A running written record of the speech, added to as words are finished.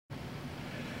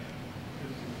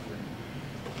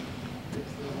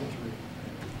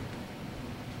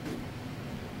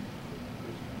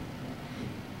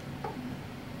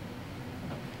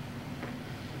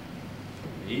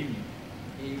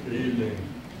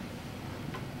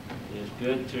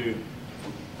Good to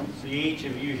see each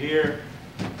of you here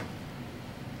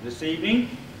this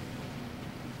evening.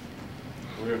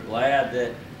 We're glad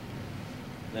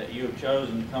that you have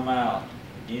chosen to come out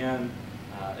again,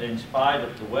 in spite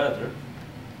of the weather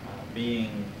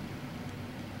being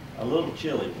a little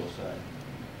chilly, we'll say.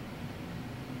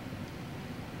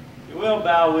 You will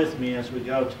bow with me as we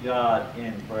go to God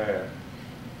in prayer.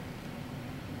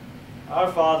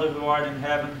 Our Father who art in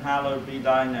heaven, hallowed be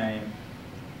thy name.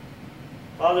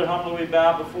 Father, humbly we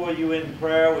bow before you in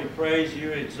prayer. We praise you,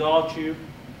 exalt you.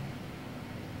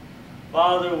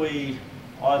 Father, we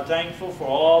are thankful for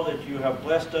all that you have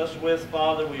blessed us with.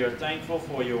 Father, we are thankful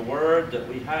for your word that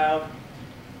we have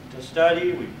to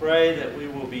study. We pray that we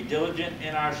will be diligent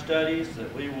in our studies,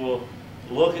 that we will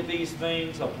look at these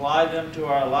things, apply them to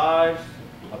our lives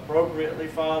appropriately,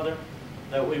 Father,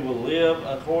 that we will live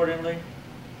accordingly.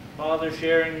 Father,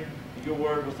 sharing your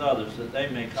word with others, that they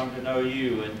may come to know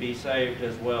you and be saved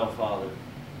as well, Father.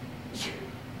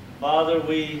 Father,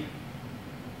 we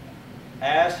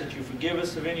ask that you forgive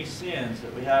us of any sins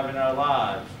that we have in our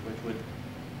lives which would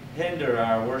hinder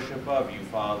our worship of you,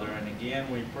 Father. And again,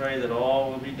 we pray that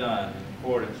all will be done in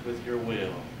accordance with your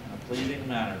will, in a pleasing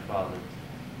manner, Father.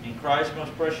 In Christ's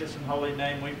most precious and holy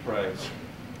name we pray.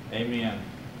 Amen.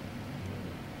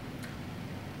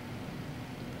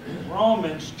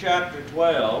 Romans chapter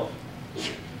 12,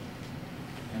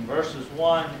 in verses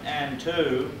 1 and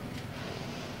 2.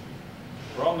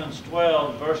 Romans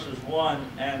 12, verses 1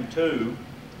 and 2.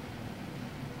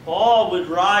 Paul would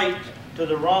write to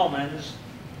the Romans,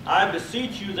 I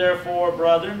beseech you therefore,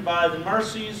 brethren, by the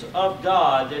mercies of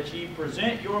God, that ye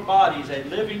present your bodies a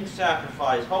living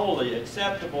sacrifice, holy,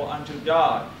 acceptable unto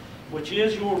God, which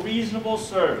is your reasonable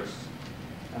service.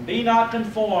 And be not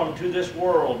conformed to this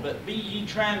world, but be ye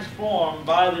transformed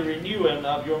by the renewing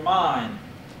of your mind,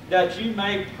 that ye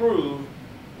may prove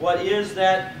what is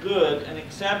that good and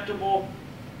acceptable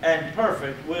and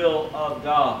perfect will of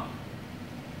God.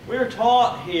 We're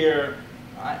taught here,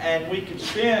 and we could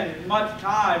spend much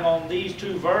time on these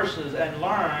two verses and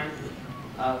learn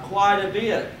quite a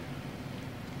bit.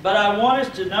 But I want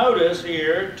us to notice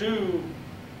here two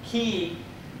key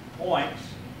points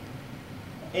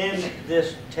in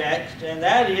this text, and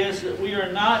that is that we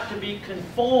are not to be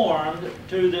conformed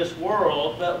to this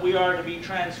world, but we are to be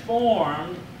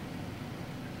transformed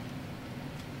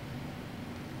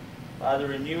by the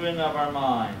renewing of our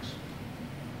minds.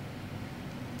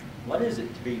 What is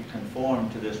it to be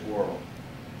conformed to this world?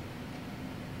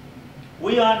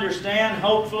 We understand,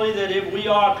 hopefully, that if we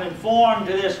are conformed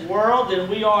to this world, then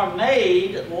we are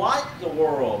made like the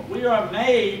world. We are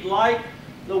made like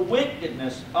the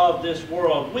wickedness of this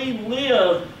world. We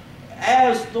live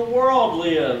as the world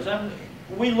lives. And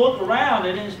we look around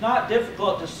and it's not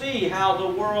difficult to see how the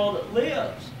world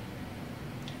lives.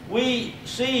 We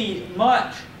see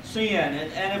much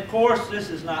sin. And of course, this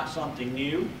is not something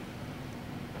new.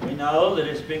 We know that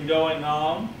it's been going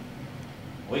on.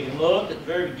 We can look at the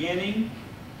very beginning,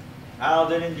 how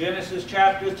that in Genesis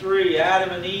chapter 3, Adam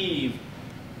and Eve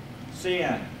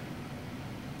sinned.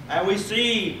 And we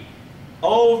see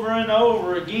over and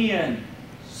over again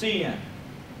sin.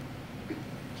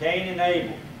 Cain and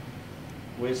Abel.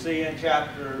 We see in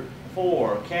chapter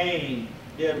 4, Cain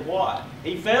did what?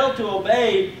 He failed to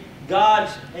obey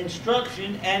God's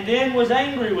instruction and then was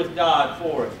angry with God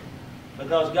for it,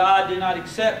 because God did not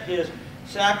accept his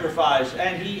sacrifice,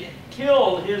 and he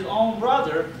killed his own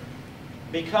brother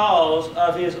because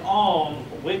of his own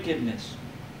wickedness.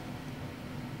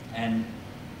 And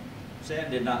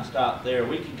sin did not stop there.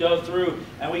 We could go through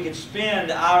and we could spend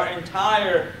our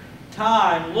entire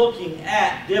time looking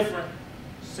at different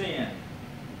sin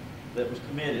that was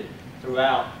committed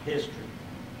throughout history.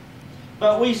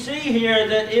 But we see here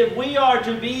that if we are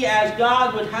to be as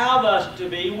God would have us to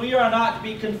be, we are not to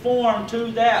be conformed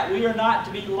to that. We are not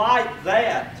to be like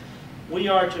that. We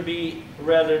are to be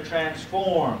rather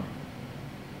transformed.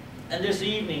 And this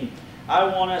evening, I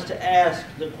want us to ask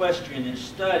the question and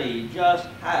study just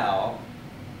how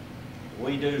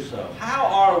we do so. How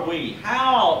are we?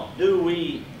 How do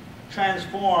we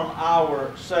transform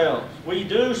ourselves? We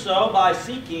do so by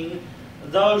seeking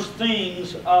those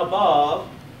things above,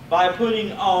 by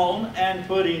putting on and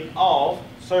putting off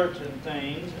certain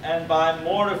things, and by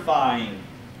mortifying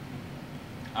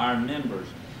our members.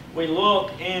 We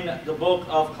look in the book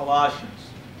of Colossians.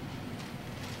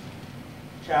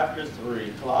 Chapter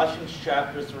 3. Colossians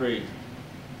chapter 3.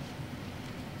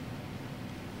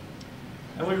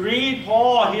 And we read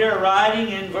Paul here writing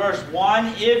in verse 1,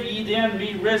 If ye then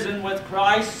be risen with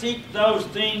Christ, seek those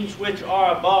things which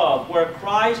are above, where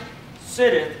Christ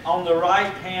sitteth on the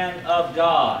right hand of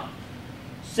God.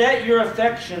 Set your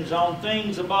affections on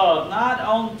things above, not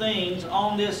on things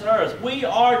on this earth. We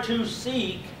are to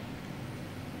seek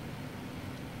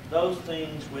those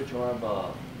things which are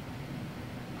above.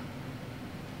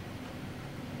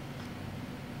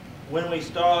 When we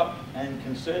stop and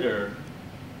consider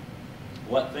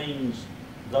what things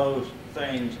those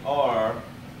things are,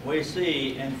 we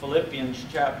see in Philippians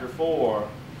chapter 4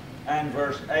 and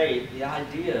verse 8 the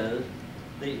ideas,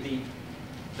 the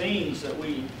things that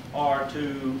we are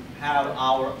to have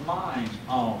our minds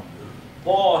on.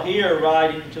 Paul here,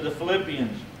 writing to the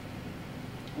Philippians,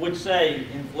 would say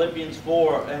in Philippians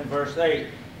 4 and verse 8,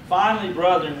 "Finally,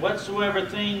 brethren, whatsoever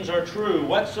things are true,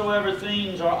 whatsoever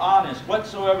things are honest,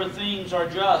 whatsoever things are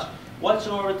just,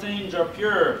 whatsoever things are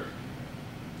pure,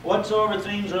 whatsoever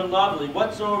things are lovely,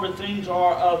 whatsoever things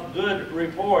are of good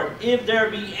report, if there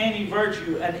be any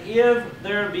virtue, and if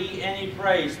there be any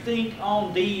praise, think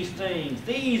on these things."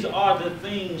 These are the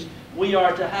things we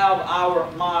are to have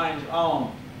our minds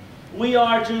on. We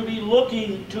are to be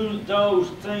looking to those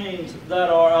things that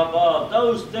are above,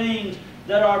 those things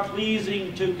that are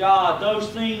pleasing to God, those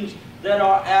things that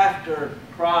are after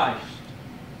Christ.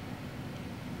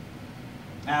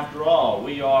 After all,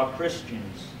 we are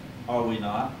Christians, are we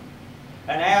not?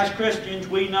 And as Christians,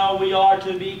 we know we are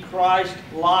to be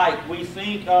Christ-like. We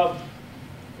think of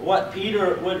what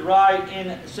Peter would write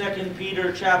in 2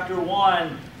 Peter chapter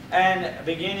 1 and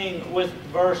beginning with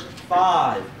verse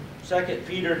 5. 2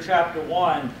 Peter chapter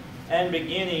 1 and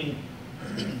beginning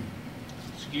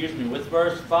with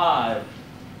verse 5.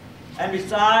 "And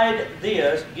beside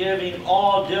this, giving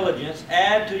all diligence,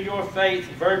 add to your faith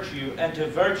virtue, and to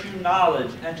virtue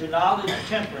knowledge, and to knowledge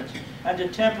temperance, and to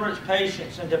temperance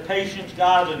patience, and to patience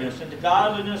godliness, and to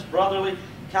godliness brotherly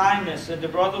kindness, and to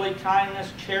brotherly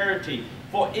kindness charity.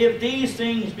 For if these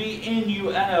things be in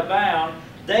you and abound,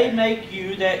 they make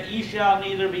you that ye shall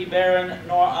neither be barren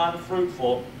nor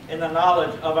unfruitful in the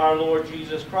knowledge of our Lord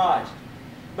Jesus Christ.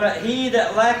 But he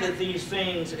that lacketh these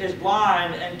things is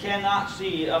blind and cannot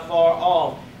see afar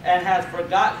off, and hath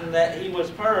forgotten that he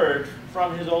was purged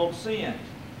from his old sins.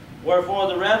 Wherefore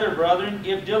the rather, brethren,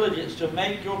 give diligence to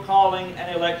make your calling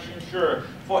and election sure.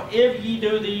 For if ye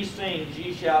do these things,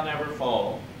 ye shall never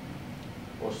fall.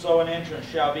 For so an entrance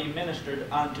shall be ministered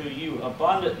unto you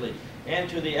abundantly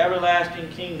into the everlasting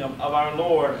kingdom of our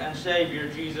Lord and Savior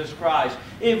Jesus Christ."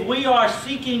 If we are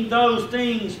seeking those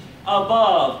things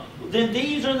above, then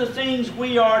these are the things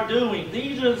we are doing.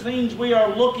 These are the things we are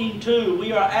looking to.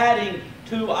 We are adding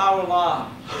to our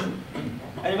lives.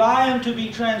 And if I am to be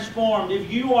transformed,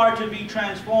 if you are to be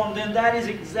transformed, then that is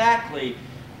exactly,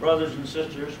 brothers and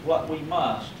sisters, what we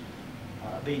must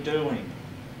be doing.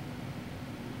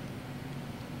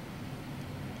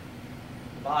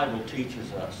 The Bible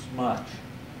teaches us much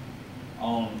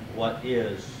on what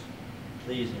is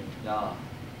pleasing to God.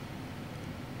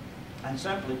 And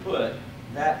simply put,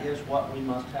 that is what we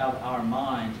must have our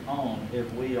minds on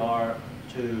if we are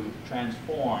to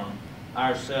transform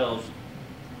ourselves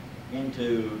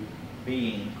into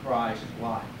being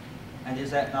Christ-like. And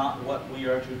is that not what we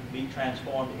are to be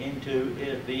transformed into,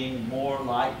 is being more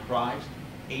like Christ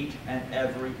each and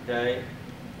every day?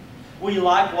 We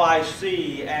likewise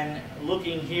see, and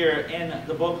looking here in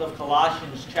the book of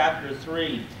Colossians chapter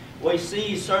 3, we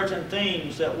see certain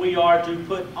things that we are to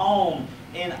put on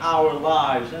in our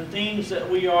lives and things that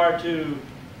we are to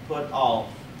put off.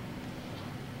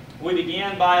 We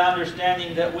begin by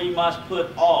understanding that we must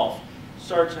put off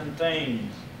certain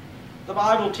things. The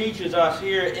Bible teaches us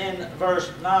here in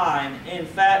verse 9, in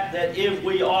fact, that if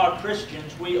we are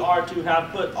Christians, we are to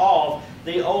have put off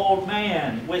the old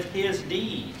man with his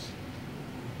deeds.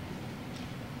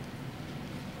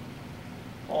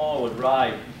 Paul would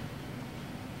write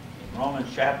in Romans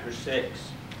chapter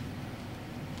 6,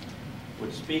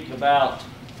 would speak about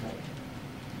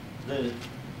the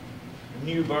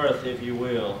new birth, if you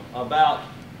will, about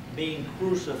being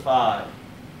crucified,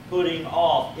 putting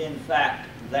off, in fact,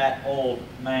 that old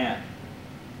man.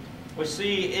 We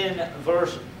see in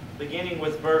beginning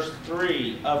with verse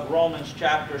 3 of Romans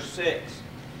chapter 6,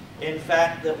 in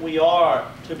fact, that we are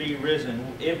to be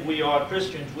risen. If we are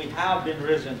Christians, we have been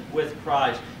risen with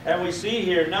Christ. And we see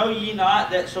here, "Know ye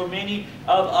not that so many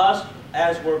of us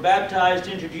as were baptized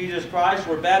into Jesus Christ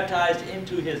were baptized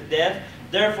into his death?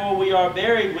 Therefore we are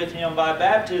buried with him by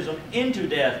baptism into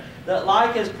death, that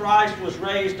like as Christ was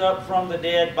raised up from the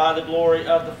dead by the glory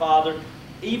of the Father,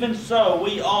 even so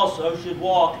we also should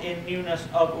walk in newness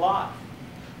of life.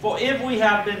 For if we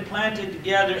have been planted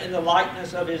together in the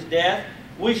likeness of his death,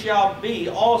 we shall be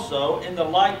also in the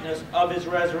likeness of his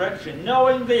resurrection,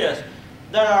 knowing this,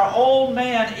 that our old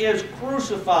man is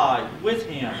crucified with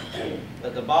him,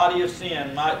 that the body of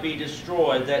sin might be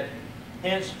destroyed, that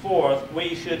henceforth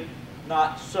we should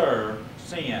not serve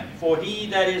sin. For he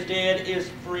that is dead is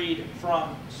freed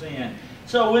from sin.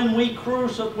 So when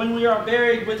we are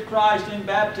buried with Christ in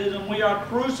baptism, we are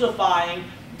crucifying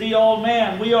the old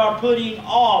man. We are putting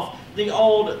off the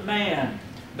old man.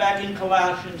 Back in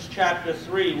Colossians chapter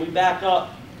 3, we back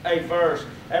up a verse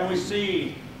and we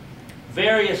see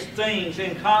various things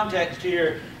in context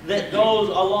here that goes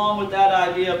along with that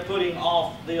idea of putting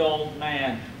off the old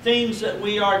man. Things that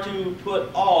we are to put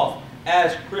off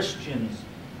as Christians.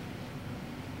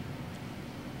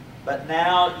 But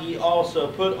now ye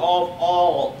also put off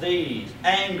all these: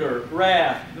 anger,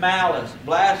 wrath, malice,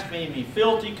 blasphemy,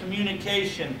 filthy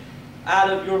communication out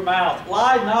of your mouth.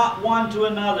 Lie not one to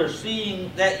another,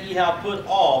 seeing that ye have put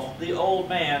off the old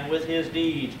man with his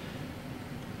deeds.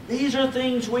 These are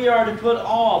things we are to put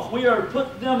off. We are to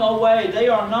put them away. They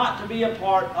are not to be a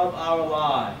part of our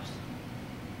lives.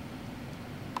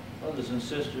 Brothers and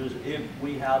sisters, if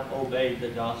we have obeyed the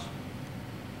gospel,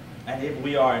 and if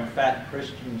we are in fact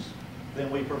Christians, then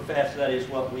we profess that is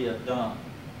what we have done.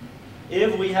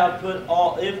 If we have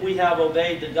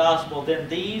obeyed the gospel, then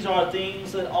these are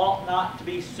things that ought not to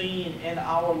be seen in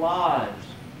our lives.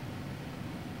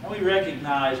 And we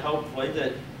recognize, hopefully,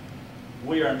 that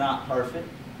we are not perfect.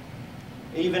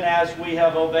 Even as we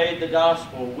have obeyed the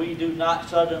gospel, we do not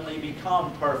suddenly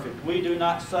become perfect. We do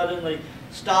not suddenly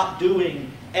stop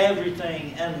doing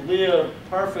everything and live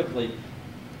perfectly.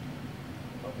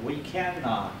 But we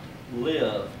cannot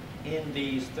live in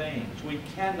these things. We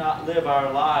cannot live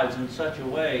our lives in such a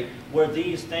way where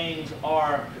these things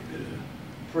are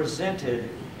presented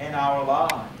in our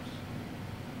lives.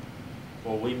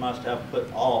 For we must have put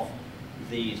off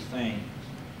these things.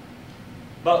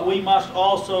 But we must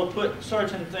also put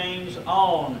certain things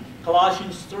on.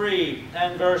 Colossians 3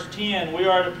 and verse 10, we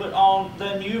are to put on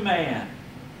the new man.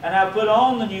 And have put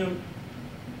on the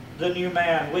new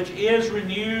man, which is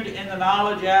renewed in the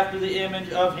knowledge after the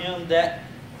image of him that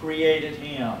created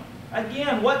him.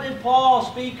 Again, what did Paul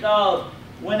speak of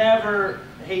whenever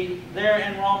there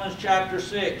in Romans chapter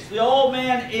 6? The old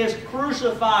man is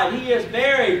crucified. He is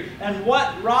buried. And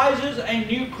what rises? A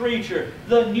new creature.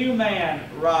 The new man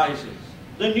rises.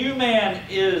 The new man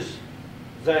is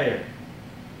there.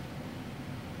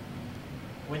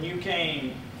 When you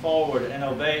came forward and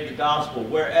obeyed the gospel,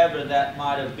 wherever that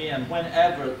might have been,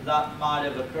 whenever that might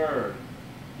have occurred,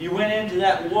 you went into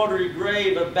that watery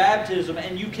grave of baptism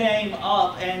and you came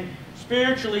up, and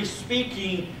spiritually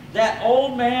speaking, that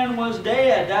old man was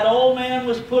dead. That old man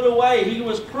was put away. He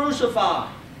was crucified.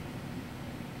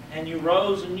 And you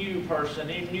rose a new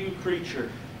person, a new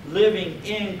creature, living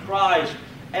in Christ.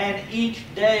 And each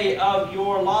day of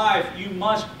your life, you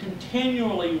must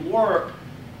continually work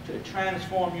to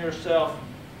transform yourself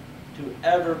to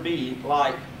ever be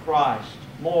like Christ,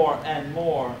 more and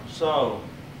more so.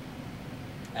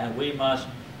 And we must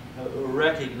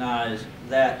recognize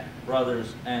that,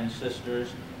 brothers and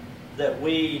sisters, that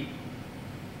we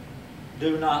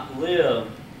do not live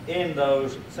in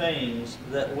those things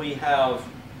that we have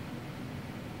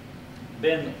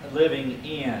been living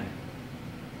in.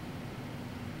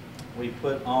 We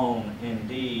put on,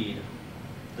 indeed,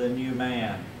 the new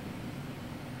man.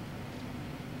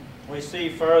 We see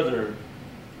further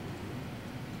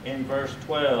in verse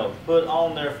 12, put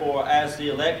on therefore as the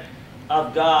elect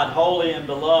of God, holy and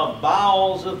beloved,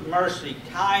 bowels of mercy,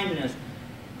 kindness,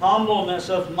 humbleness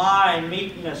of mind,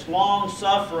 meekness,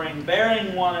 long-suffering,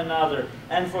 bearing one another,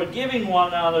 and forgiving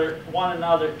one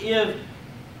another, if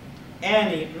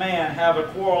any man have a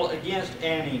quarrel against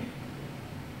any.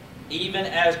 Even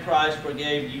as Christ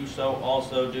forgave you, so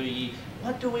also do ye.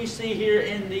 What do we see here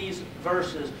in these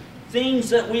verses? Things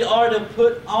that we are to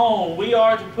put on. We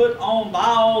are to put on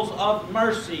bowels of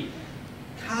mercy,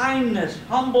 kindness,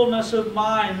 humbleness of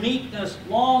mind, meekness,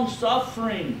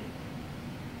 long-suffering.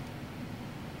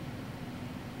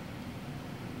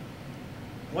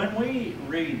 When we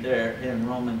read there in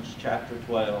Romans chapter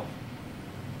 12,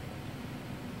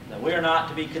 that we are not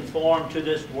to be conformed to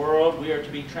this world, we are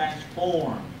to be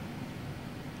transformed.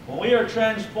 When we are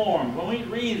transformed, when we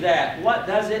read that, what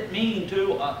does it mean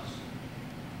to us?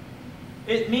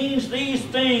 It means these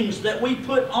things that we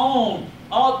put on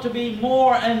ought to be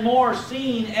more and more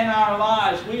seen in our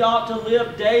lives. We ought to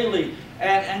live daily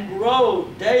and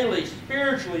grow daily,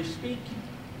 spiritually speaking.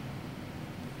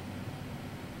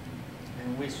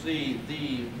 And we see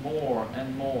these more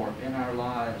and more in our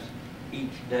lives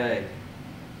each day.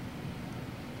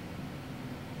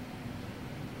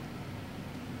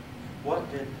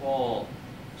 What did Paul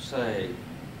say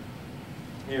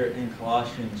here in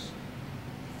Colossians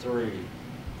 3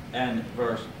 and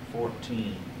verse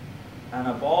 14. And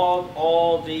above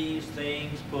all these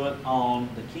things put on,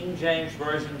 the King James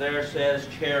Version there says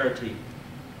charity.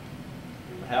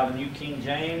 If you have a New King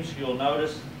James, you'll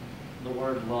notice the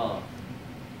word love.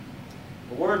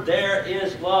 The word there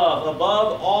is love.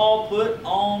 Above all put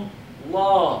on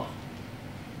love.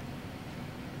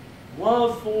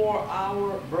 Love for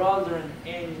our brethren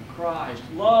in Christ.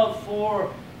 Love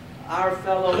for our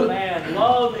fellow man.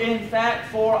 Love, in fact,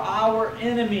 for our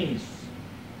enemies.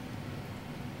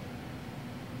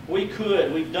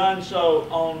 We've done so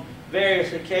on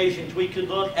various occasions. We could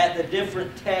look at the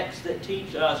different texts that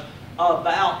teach us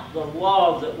about the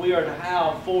love that we are to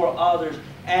have for others,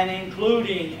 and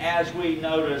including, as we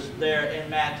notice there in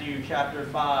Matthew chapter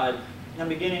 5, and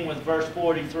beginning with verse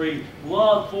 43,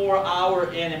 love for our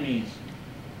enemies.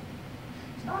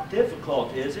 It's not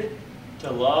difficult, is it,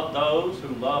 to love those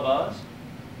who love us?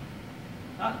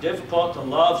 Not difficult to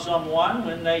love someone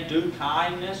when they do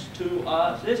kindness to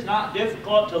us. It's not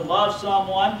difficult to love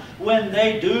someone when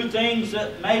they do things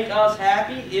that make us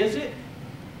happy, is it?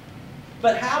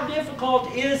 But how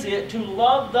difficult is it to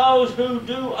love those who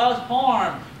do us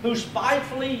harm, who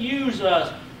spitefully use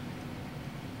us,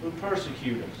 who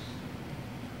persecute us?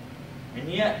 And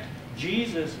yet,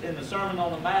 Jesus in the Sermon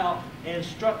on the Mount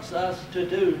instructs us to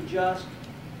do just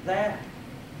that.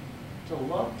 To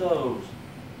love those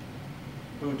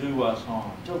who do us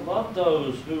harm. To love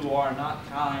those who are not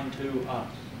kind to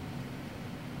us.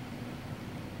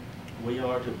 We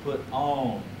are to put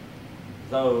on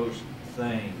those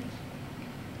things.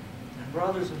 And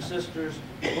brothers and sisters,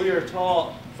 we are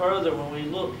taught further when we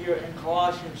look here in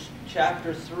Colossians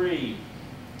chapter 3,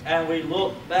 and we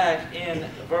look back in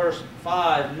verse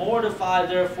 5, mortify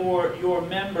therefore your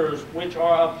members which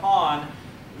are upon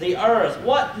the earth.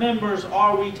 What members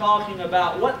are we talking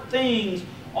about? What things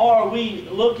are we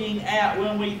looking at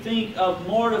when we think of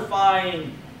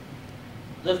mortifying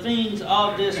the things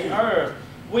of this earth?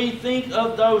 We think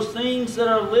of those things that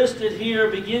are listed here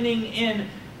beginning in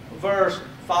verse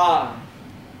 5.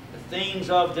 The things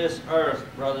of this earth,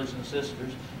 brothers and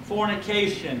sisters.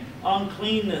 Fornication,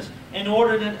 uncleanness,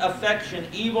 inordinate affection,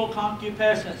 evil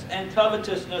concupiscence, and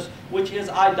covetousness, which is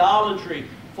idolatry,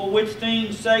 for which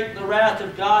things' sake the wrath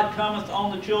of God cometh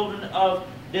on the children of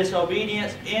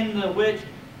disobedience, in the which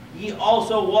ye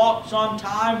also walked some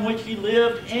time which ye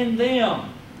lived in them.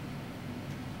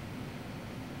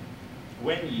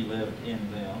 When ye lived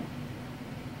in them,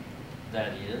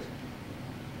 that is.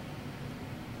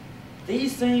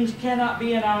 These things cannot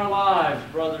be in our lives,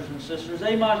 brothers and sisters.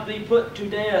 They must be put to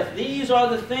death. These are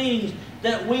the things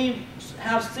that we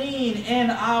have seen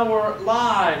in our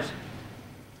lives.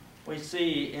 We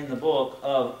see in the book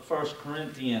of 1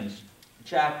 Corinthians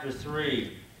chapter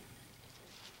 3,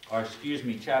 or excuse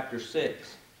me, chapter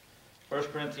 6. 1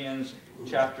 Corinthians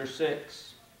chapter 6,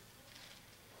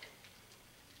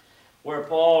 where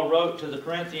Paul wrote to the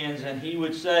Corinthians, and he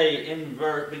would say,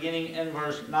 beginning in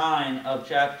verse 9 of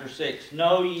chapter 6,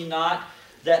 know ye not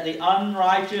that the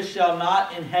unrighteous shall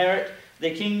not inherit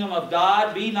the kingdom of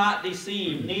God? Be not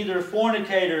deceived, neither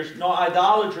fornicators, nor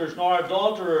idolaters, nor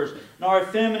adulterers, nor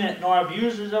effeminate, nor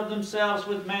abusers of themselves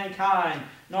with mankind,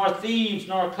 nor thieves,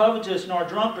 nor covetous, nor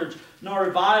drunkards, nor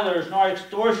revilers, nor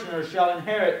extortioners shall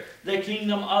inherit the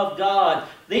kingdom of God.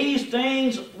 These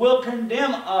things will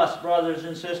condemn us, brothers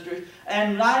and sisters.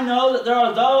 And I know that there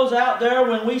are those out there,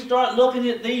 when we start looking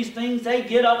at these things, they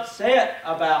get upset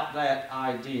about that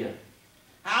idea.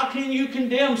 How can you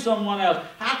condemn someone else?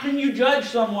 How can you judge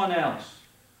someone else?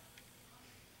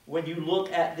 When you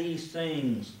look at these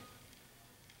things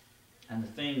and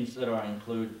the things that are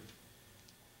included,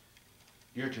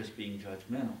 you're just being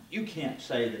judgmental. You can't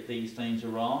say that these things are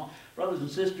wrong. Brothers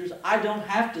and sisters, I don't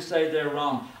have to say they're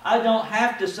wrong. I don't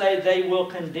have to say they will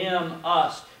condemn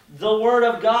us. The Word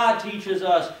of God teaches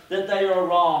us that they are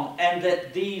wrong and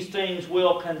that these things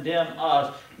will condemn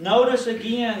us. Notice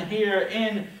again here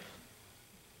in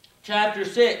chapter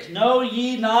 6, know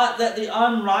ye not that the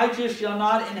unrighteous shall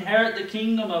not inherit the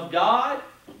kingdom of God?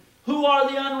 Who are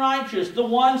the unrighteous? The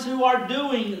ones who are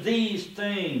doing these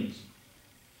things.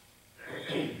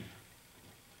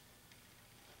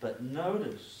 But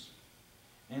notice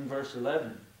in verse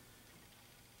 11,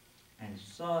 and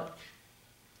such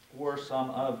were some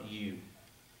of you.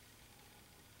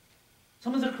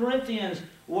 Some of the Corinthians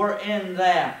were in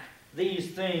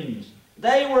these things.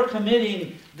 They were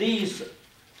committing these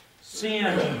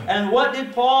sins. And what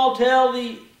did Paul tell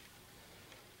the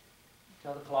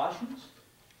Colossians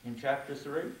in chapter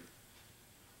 3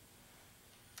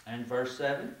 and verse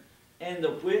 7? In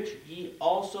the which ye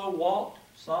also walked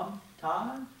some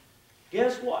time.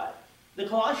 Guess what? The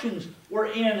Colossians were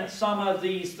in some of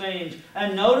these things.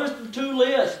 And notice the two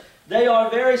lists. They are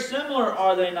very similar,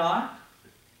 are they not?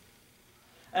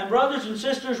 And brothers and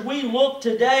sisters, we look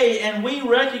today and we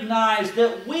recognize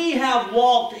that we have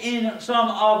walked in some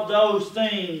of those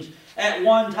things at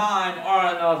one time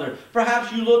or another.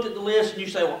 Perhaps you look at the list and you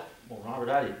say, well Robert,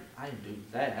 I didn't do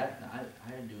that. I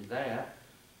didn't do that.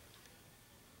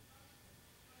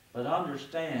 But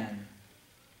understand,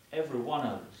 every one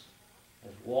of us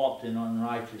has walked in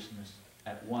unrighteousness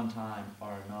at one time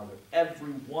or another.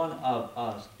 Every one of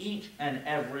us, each and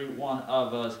every one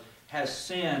of us, has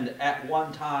sinned at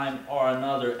one time or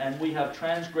another, and we have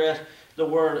transgressed the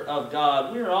Word of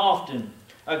God. We are often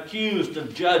accused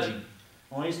of judging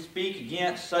when we speak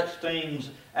against such things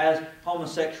as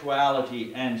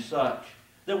homosexuality and such.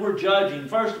 That we're judging.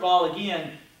 First of all,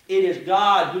 again, it is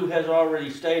God who has already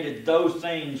stated those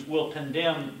things will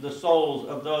condemn the souls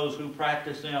of those who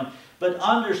practice them. But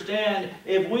understand,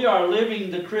 if we are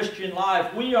living the Christian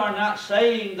life, we are not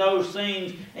saying those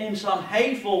things in some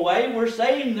hateful way. We're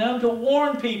saying them to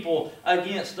warn people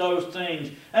against those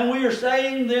things. And we are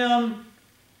saying them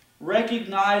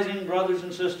recognizing, brothers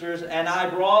and sisters, and I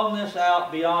broaden this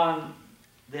out beyond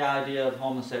the idea of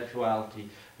homosexuality.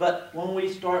 But when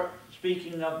we start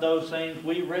speaking of those things,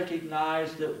 we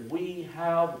recognize that we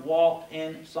have walked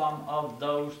in some of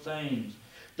those things.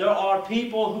 There are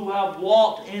people who have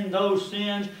walked in those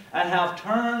sins and have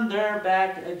turned their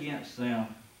back against them.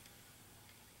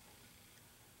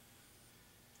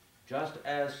 Just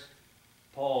as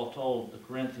Paul told the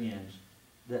Corinthians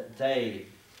that they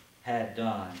had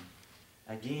done.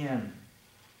 Again,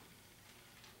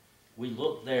 we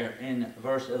look there in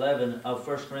verse 11 of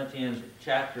 1 Corinthians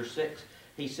chapter 6.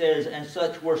 He says, and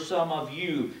such were some of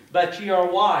you, but ye are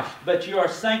washed, but ye are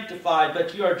sanctified,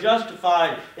 but ye are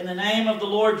justified in the name of the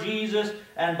Lord Jesus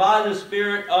and by the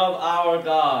Spirit of our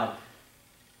God.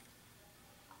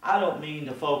 I don't mean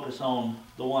to focus on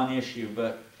the one issue,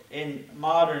 but in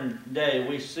modern day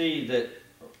we see that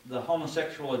the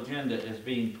homosexual agenda is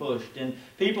being pushed, and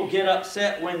people get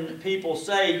upset when people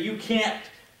say you can't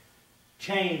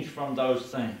change from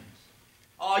those things.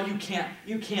 Oh,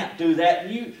 you can't do that.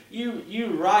 And you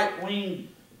right-wing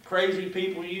crazy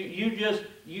people, you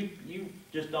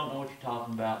just don't know what you're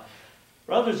talking about.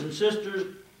 Brothers and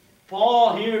sisters,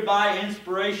 Paul here by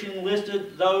inspiration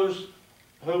listed those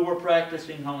who were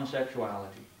practicing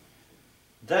homosexuality.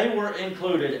 They were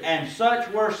included, and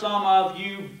such were some of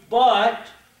you, but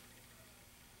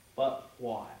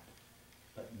what?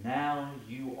 But now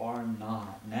you are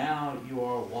not. Now you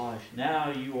are washed.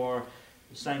 Now you are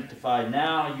sanctified.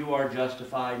 Now you are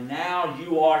justified. Now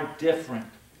you are different.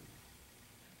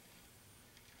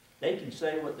 They can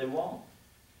say what they want.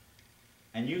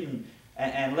 And you can,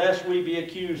 unless we be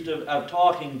accused of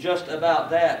talking just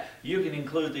about that, you can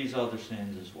include these other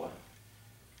sins as well.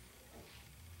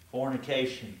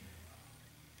 Fornication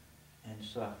and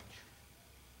such.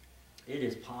 It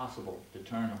is possible to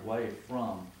turn away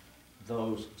from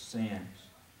those sins.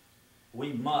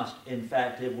 We must, in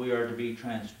fact, if we are to be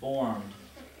transformed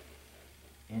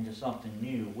into something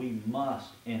new, we must,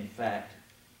 in fact,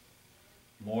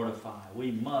 mortify.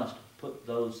 We must put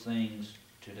those things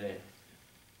to death.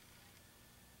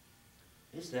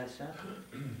 It's that simple.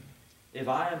 If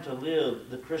I am to live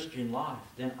the Christian life,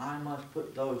 then I must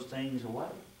put those things away.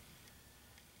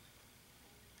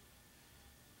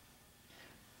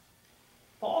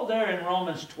 Paul there in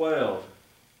Romans 12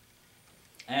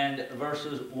 and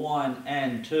verses 1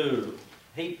 and 2,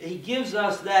 he gives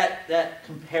us that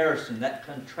comparison, that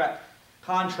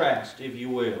contrast, if you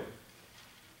will,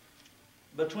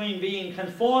 between being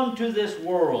conformed to this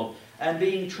world and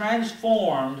being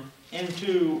transformed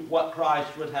into what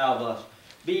Christ would have us.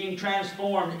 Being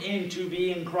transformed into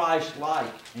being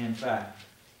Christ-like, in fact.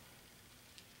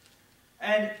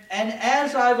 And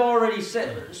as I've already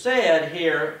said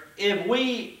here, if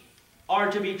we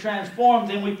are to be transformed,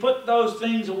 then we put those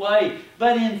things away.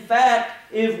 But in fact,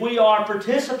 if we are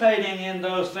participating in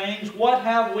those things, what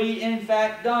have we in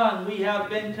fact done? We have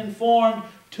been conformed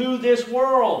to this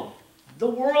world. The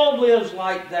world lives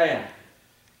like that.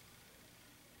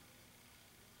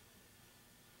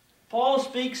 Paul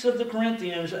speaks of the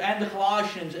Corinthians and the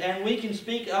Colossians, and we can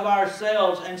speak of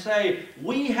ourselves and say,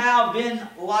 we have been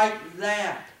like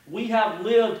that. We have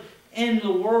lived in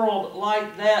the world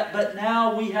like that, but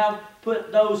now we have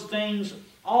put those things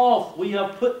off. We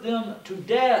have put them to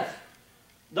death.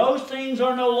 Those things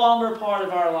are no longer part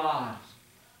of our lives.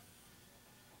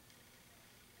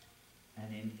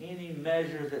 And in any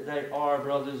measure that they are,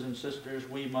 brothers and sisters,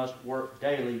 we must work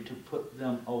daily to put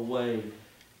them away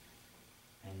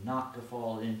and not to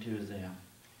fall into them.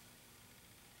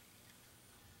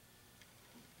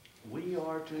 We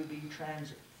are to be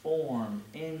transformed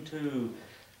into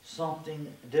something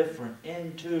different,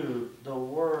 into the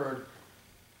Word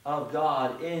of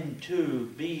God, into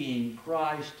being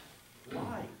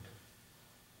Christ-like.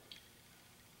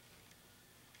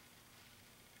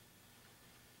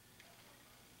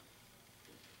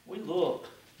 We look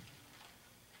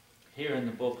here in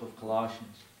the book of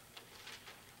Colossians,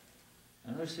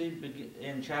 and we see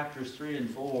in chapters 3 and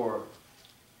 4,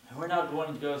 and we're not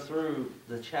going to go through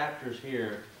the chapters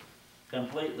here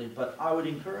completely, but I would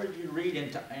encourage you to read,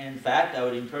 in fact, I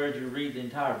would encourage you to read the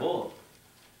entire book.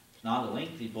 It's not a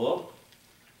lengthy book.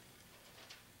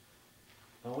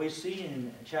 But we see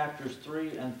in chapters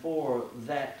 3 and 4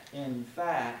 that, in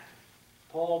fact,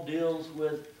 Paul deals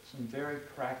with some very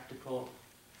practical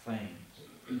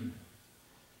things.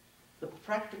 The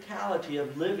practicality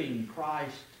of living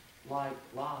Christ-like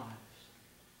lives.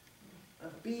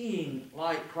 Of being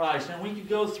like Christ. And we could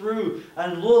go through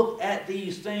and look at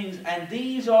these things, and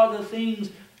these are the things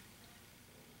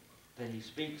that he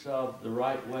speaks of, the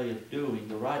right way of doing,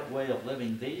 the right way of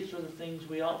living. These are the things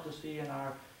we ought to see in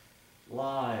our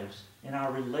lives, in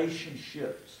our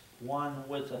relationships, one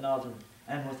with another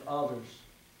and with others.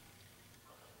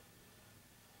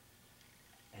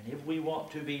 And if we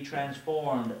want to be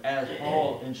transformed as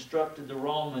Paul instructed the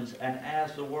Romans and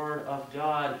as the Word of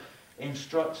God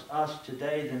instructs us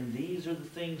today, then these are the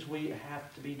things we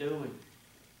have to be doing.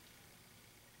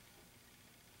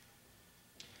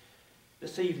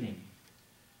 This evening,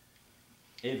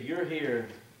 if you're here,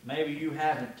 maybe you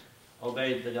haven't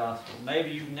obeyed the gospel.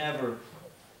 Maybe you've never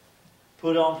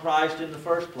put on Christ in the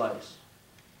first place.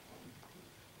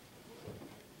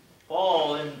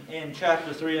 Paul in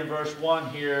chapter 3 and verse 1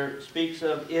 here speaks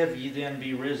of, if ye then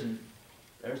be risen.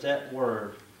 There's that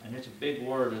word, and it's a big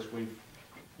word as we've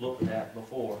looked at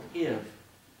before. If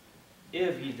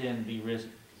ye then be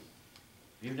risen.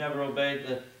 If you've never obeyed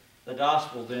the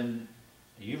gospel, then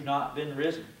you've not been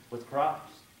risen with Christ,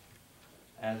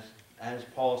 as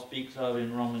Paul speaks of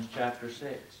in Romans chapter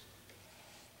 6.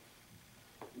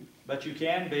 But you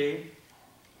can be.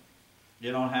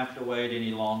 You don't have to wait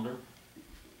any longer.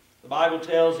 The Bible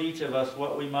tells each of us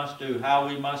what we must do, how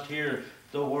we must hear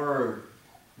the Word.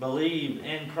 Believe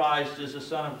in Christ as the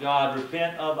Son of God.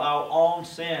 Repent of our own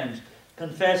sins.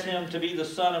 Confess Him to be the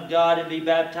Son of God and be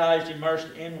baptized,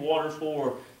 immersed in water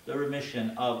for the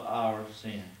remission of our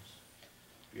sins.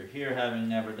 If you're here having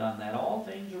never done that, all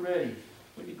things are ready.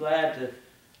 We'd be glad to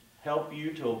help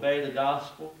you to obey the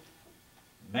gospel.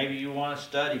 Maybe you want to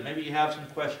study. Maybe you have some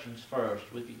questions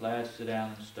first. We'd be glad to sit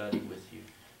down and study with you.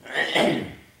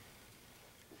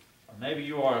 Or maybe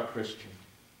you are a Christian.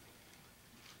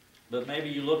 But maybe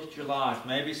you look at your life.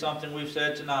 Maybe something we've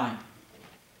said tonight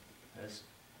has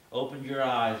opened your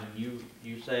eyes and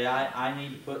you say, I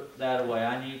need to put that away.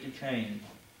 I need to change.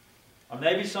 Or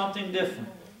maybe something different.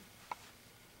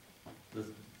 The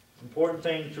important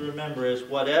thing to remember is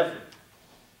whatever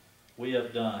we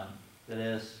have done that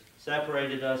has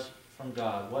separated us from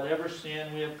God, whatever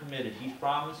sin we have committed, He's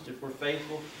promised if we're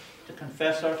faithful to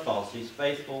confess our faults, He's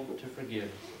faithful to forgive us.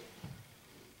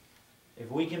 If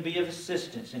we can be of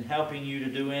assistance in helping you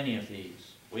to do any of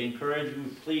these, we encourage you,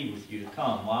 plead with you to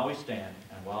come while we stand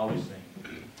and while we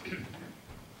sing.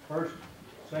 First,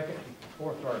 second,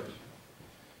 fourth verse.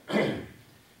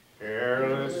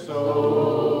 Careless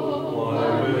soul,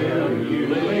 why will you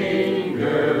live?